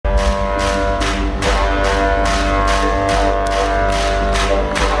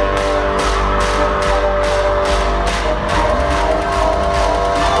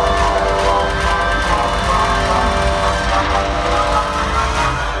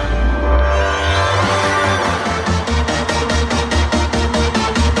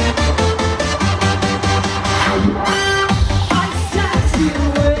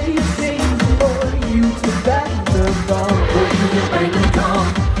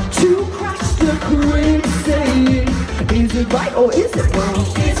right or is it wrong?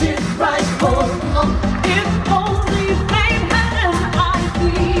 Is it right or wrong? If only fame had an eye,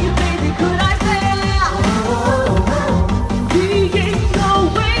 please, baby, could I say? Being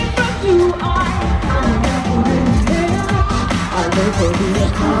away from you, I'm I live for the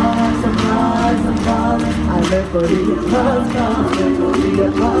applause, applause, applause. I live for the applause, applause, live for the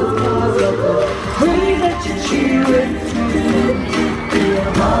applause, applause of the way that you cheer it through. The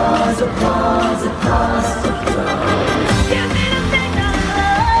applause, applause, applause, applause. give me the thing that I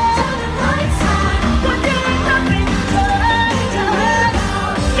love. Turn the lights on. When you're in the picture.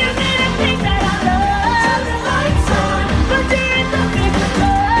 Give me the thing that I love. Turn the lights on. When you're in the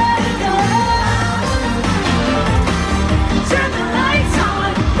picture. Turn the lights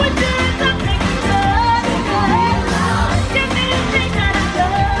on. When you're in the picture. Give me the thing that I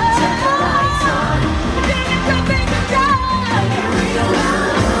love. Turn the lights on. When you're in the picture.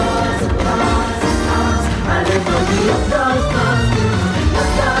 I live for the applause, applause,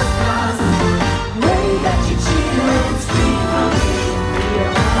 applause, applause. Way that you cheer and scream for me.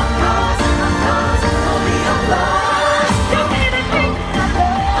 The applause, applause, for the applause. Give me the thing that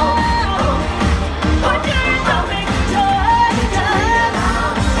I love. When you're in the picture.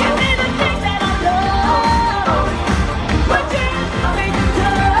 Give me the thing that I love. When you're in the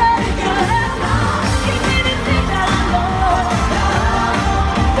picture. Give me the thing that I love.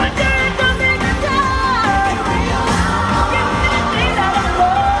 When you're in the picture. Give me the thing that I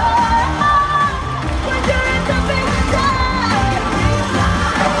love. When you're in the picture.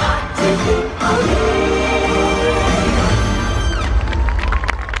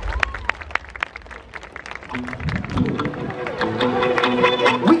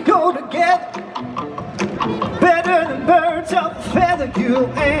 We go together, better than birds of a feather, you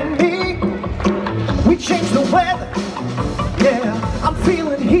and me. We change the weather, yeah. I'm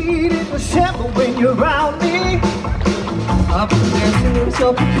feeling heat in December when you're around me. I've been dancing in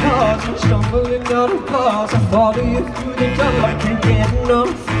some cars and stumbling out of bars. I follow you through the dark, can't get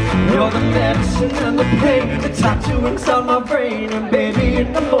enough. You're the medicine and the pain, the tattoo inside my brain. And baby, you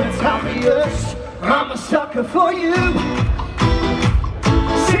know it's obvious, I'm a sucker for you.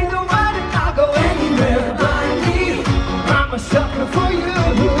 Sing the word and I'll go anywhere blindly. I'm a sucker for you,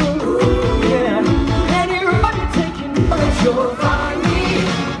 yeah. Any road you take, you know you'll find me.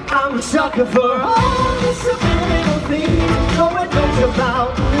 I'm a sucker for all the subliminal things. No one knows about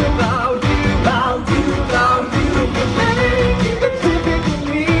you, about you, about you, about you. Keep it typical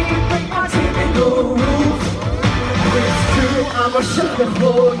me, break my typical rules. It's true, I'm a sucker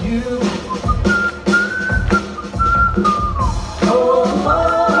for you.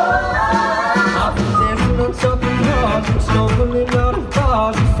 I've been dancing on something hard and stumbling out of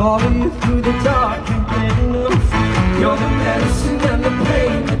bars. I follow you through the dark, can't get enough. You're the medicine and the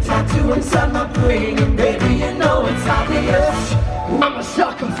pain, the tattoo inside my brain. And baby, you know it's obvious, I'm a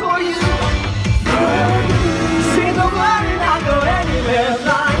sucker for you. Say the word and I'll go anywhere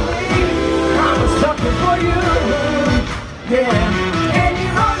blindly. I'm a sucker for you, yeah. Any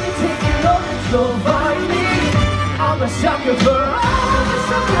road you take, you know that you'll find me. I'm a sucker for all the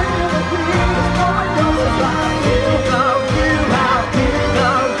subliminal things. No one knows about you, about you, about you,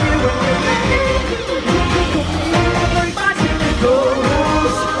 about you. Break my typical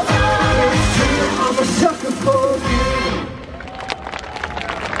rules. It's true, I'm a sucker for you.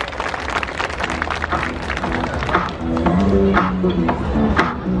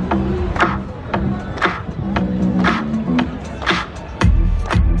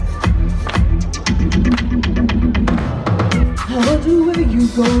 I wonder where you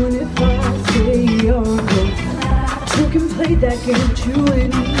going if I say you're good. Took and played that game to win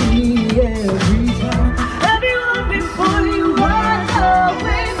me every time. Everyone before you was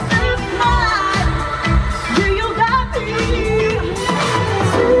always the smile. Yeah, you got me.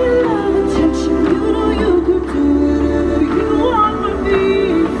 Say love attention, you know you could do whatever you want with me.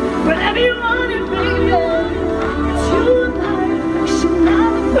 But everyone is real. It's your life, you should not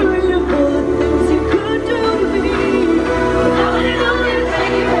be afraid of all the things you could do to me. I wanna know it,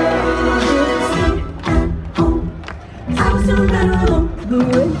 baby. I was so right along the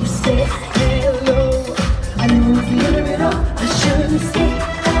way you said hello. I knew it was the end of it all. I should have said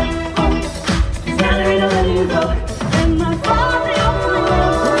oh. Now that I let you go, and my father,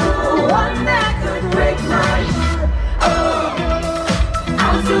 one that could break my heart. Oh, I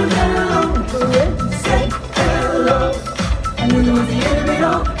was so right along the way you said hello. I knew it was the end of it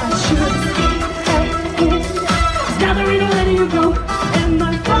all. I should have said oh. Now that I let you go, and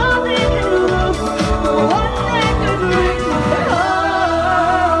my father, one that could break my heart.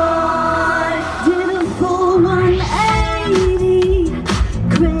 Did a full 180,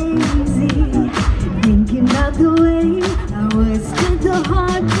 crazy, thinking about the way I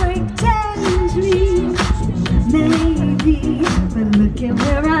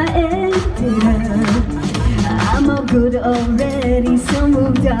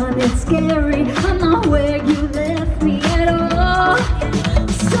done it scary. I'm not where you left me at all.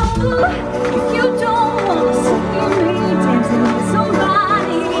 So if you don't want to see me dancing with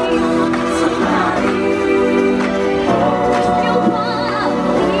somebody, if you wanna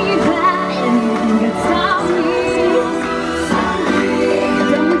leave that anything could stop me.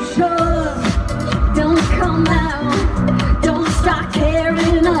 Don't show up, don't come out, don't start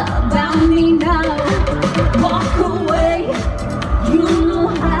caring about me now. Walk away, you know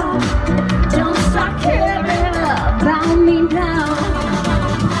how. Don't start caring about me now.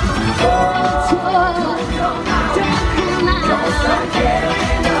 Don't come out, don't start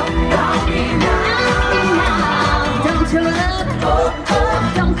caring about me now. Don't show up,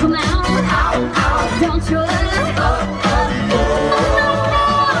 don't come out, don't show up.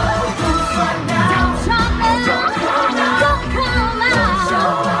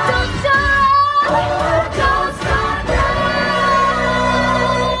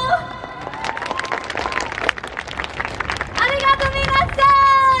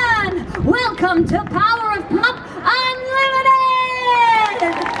 Welcome to Power of Pop Unlimited!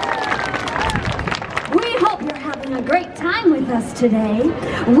 We hope you're having a great time with us today.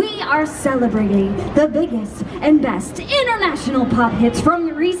 We are celebrating the biggest and best international pop hits from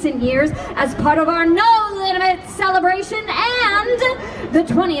recent years as part of our No Limit celebration and the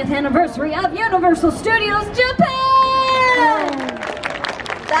 20th anniversary of Universal Studios Japan!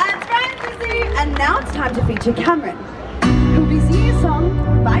 That's right, Lizzie! And now it's time to feature Cameron, who'll be singing a song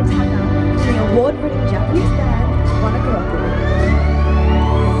by Tana from the award-winning Japanese band Wanakoroku.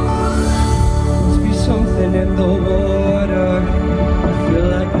 Must be something in the water. I feel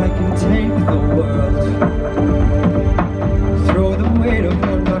like I can take the world. Throw the weight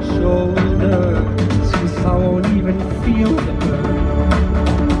upon my shoulders, 'cause I won't even feel the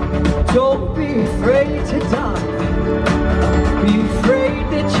burn. Don't be afraid to die. Be afraid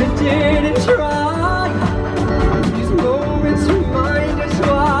that you didn't try. These moments remind us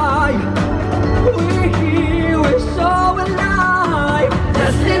why we're here, we're so alive.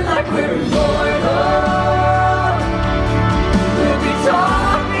 Let's live like we're immortal. We'll be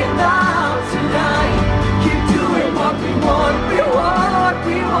talking about tonight. Keep doing what we want, we want,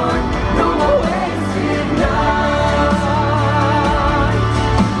 we want. No more wasted nights.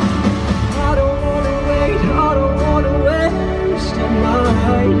 I don't wanna wait, I don't wanna waste a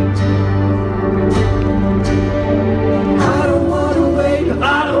night. I don't wanna wait, I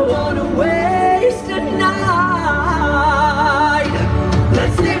don't wanna waste a night.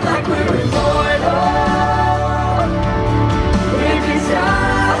 Let's live like we're immortal. If it's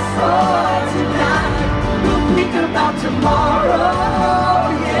just for tonight, we'll think about tomorrow.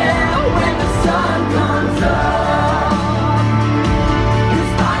 Yeah, when the sun comes up.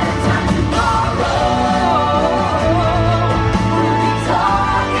 'Cause by the time tomorrow, we'll be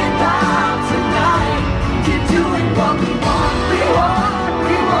talking about tonight. Keep doing what we want, we want,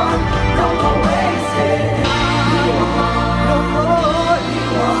 we want. No more wasted time. No more, no more,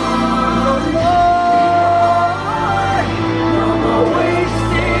 no more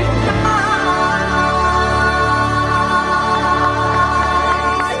wasted nights.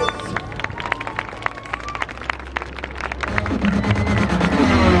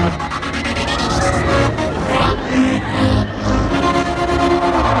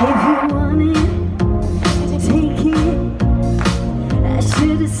 If you want it, take it. I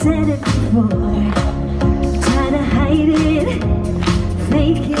should have said it before. Try to hide it,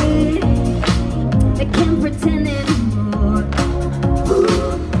 fake it. I can't pretend anymore.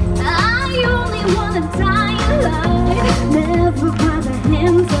 I only wanna die alive, never by the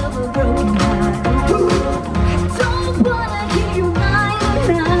hands of a broken heart. Don't wanna hear you lie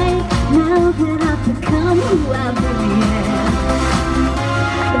tonight, now that I've become who I really am.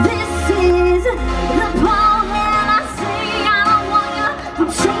 This is the part when I say I don't want you. I'm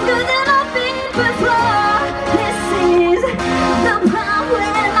stronger than I've been before. This is the part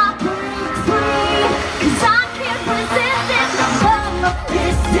when I break free, 'cause I can't resist it no more.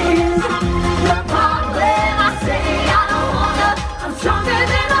 This is the part when I say I don't want you. I'm stronger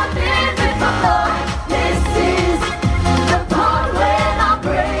than I've been before. This is the part when I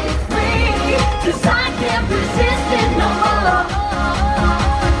break free, 'cause I can't resist it no more.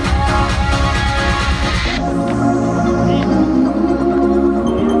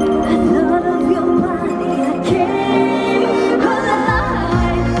 I thought of your body, I came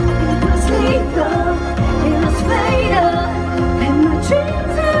alive. It was lethal, it was fatal, and my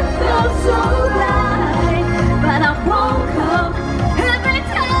dreams have felt so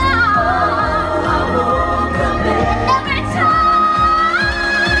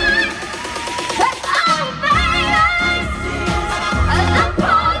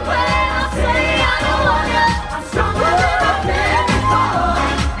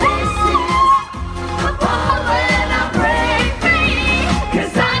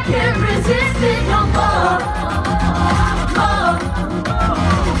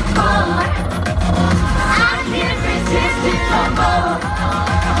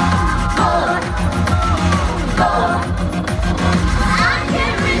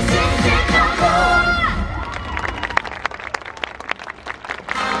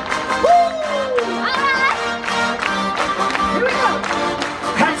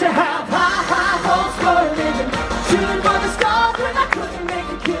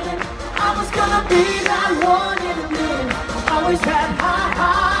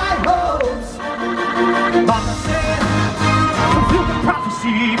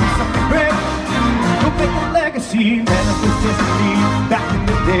make a legacy, manifest destiny. Back in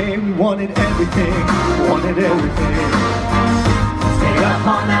the day, we wanted everything, wanted everything. Stay up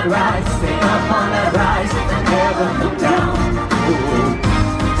on that rise, stay up on that rise, and never come down. Ooh.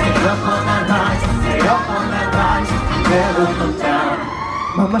 Stay up on that rise, stay up on that rise, and never come down.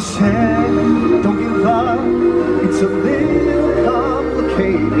 Mama said, don't give up, it's a little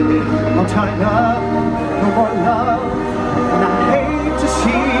complicated. I'll tighten up, no more love, and I hate to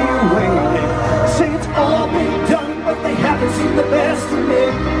see you waiting. Say it's all been done, but they haven't seen the best of me.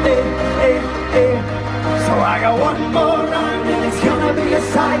 So I got one more run, and it's gonna be a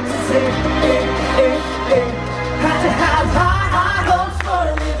sight to see. Had to have high hopes for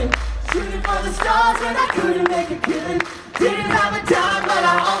a living, shooting for the stars when I couldn't make a killing. Didn't have a time, but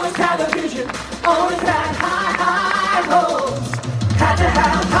I always had a vision. Always had high hopes. Had to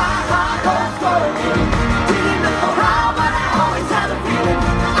have high hopes for a living. Didn't know how, but I always had a feeling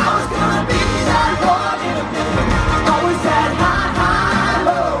I was gonna be that one in a million. Always had high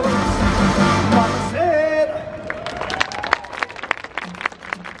hopes. Mama said.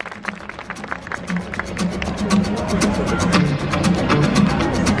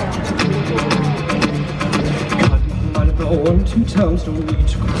 One, two times don't need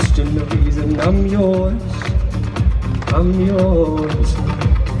to question the reason I'm yours. I'm yours.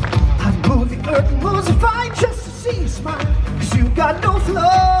 I'd move the earth and multiply just to see you smile. Cause you got no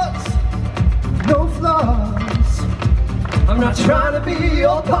flaws, no flaws. I'm not trying to be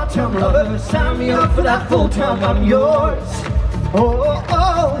your part-time lover. Sign me up for that full-time. I'm yours,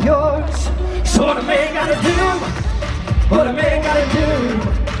 oh, yours. So what a man gotta do, what a man gotta do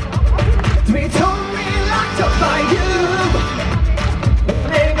to be totally locked up by you. What a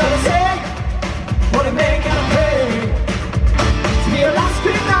man gotta say, what a man gotta pay to be your last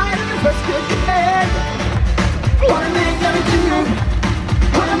good night and the first good day. What a man gotta do,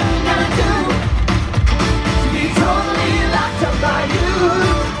 what a man gotta do to be totally locked up by you.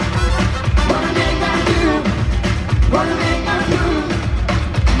 What a man gotta do, what a man gotta do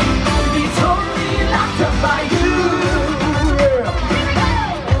to be totally locked up by you.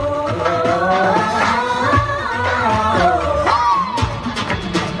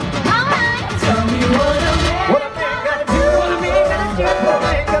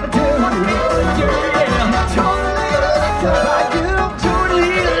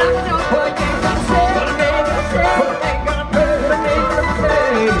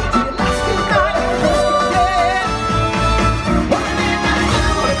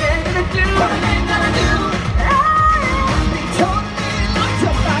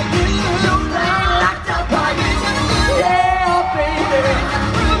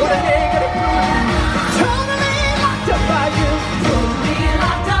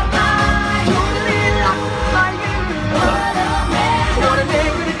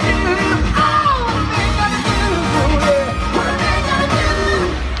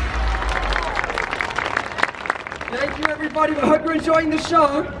 I hope you're enjoying the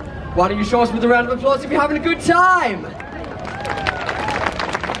show. Why don't you show us with a round of applause if you're having a good time?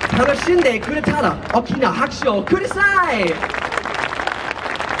 楽しんでくれたら大きな拍手をください.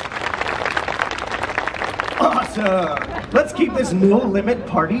 Awesome! Let's keep this no limit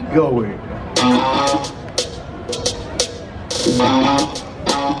party going.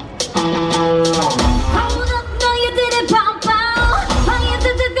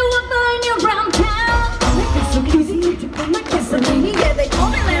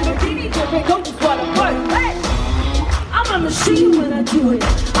 Machine when I do it,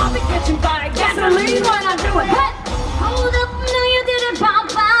 I'll be catching fire, gasoline when I do it. Hey, hold up, no you didn't bow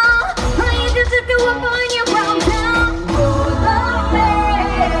bow. I you just do up on your brown town. Oh, love me,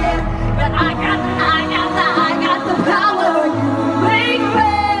 but I got the power. You make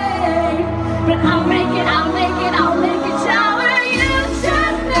way, but I'll make it shower. You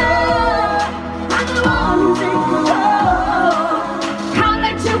just know I'm the one who takes the road. Can't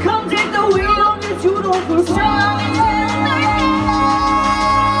let you come take the wheel if you don't feel strong.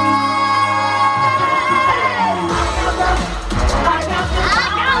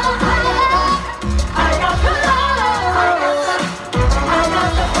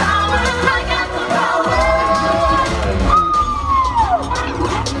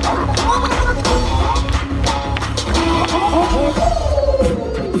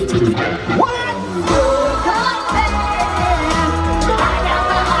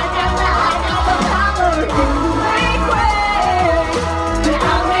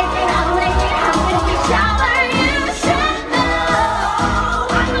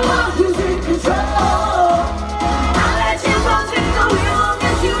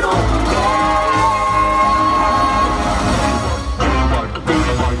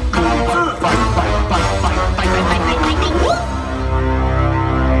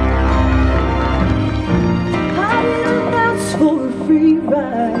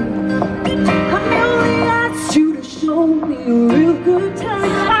 try. I merely asked you to show me a real good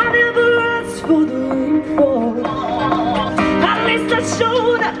time. I never asked for the rainfall. At least I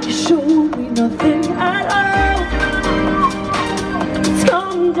showed that you showed me nothing at all. It's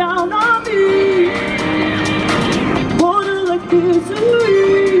come down on me, water like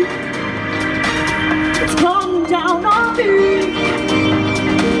misery. It's come down on me.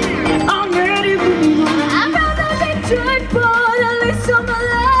 I'm ready for you. I'd rather be tried, but at least I'm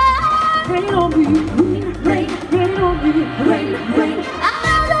alive. Rain on me, rain, rain on me, rain, rain. I'd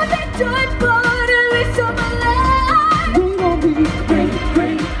rather be tried, but at least I'm alive. Rain on me, rain,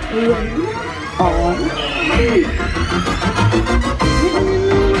 rain, rain on me. Living in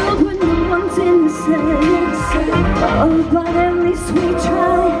a world with no one's innocent. Oh, but at least we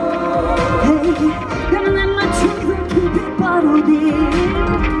try. Hey, gonna let my truth and keep it bottled in,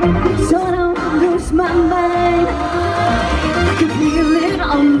 so I don't lose my mind. I can feel it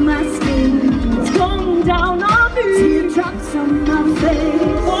on my skin. It's going down on me. Teardrops on my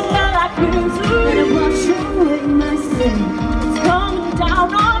face. Water like misery. Let it wash away my sin. It's coming down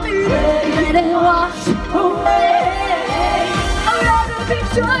on me. Let it wash away. I'd rather be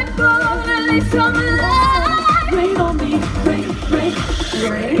joyful, at least I'm alive. Rain on me, rain, rain,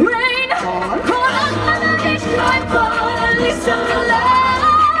 rain, rain. Hold on, I'm not joyful, at least I'm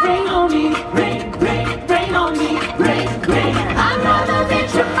alive. Rain on me, rain, rain, rain on me, rain, rain. I'd rather be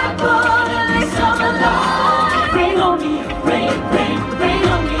joyful, at least I'm alive. Rain on me, rain, rain, rain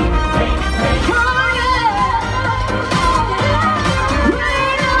on me, rain, rain. Oh yeah,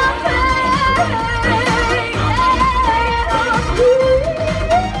 rain on me,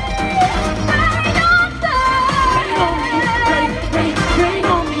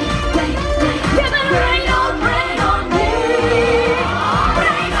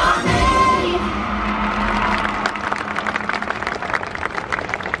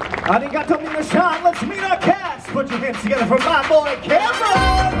 Arigato minasan, let's meet our cast. Put your hands together for my boy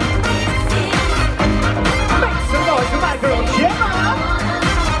Cameron. Make some noise for my girl Gemma.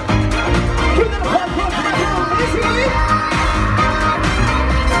 Give it a applause for my girl Lizzie.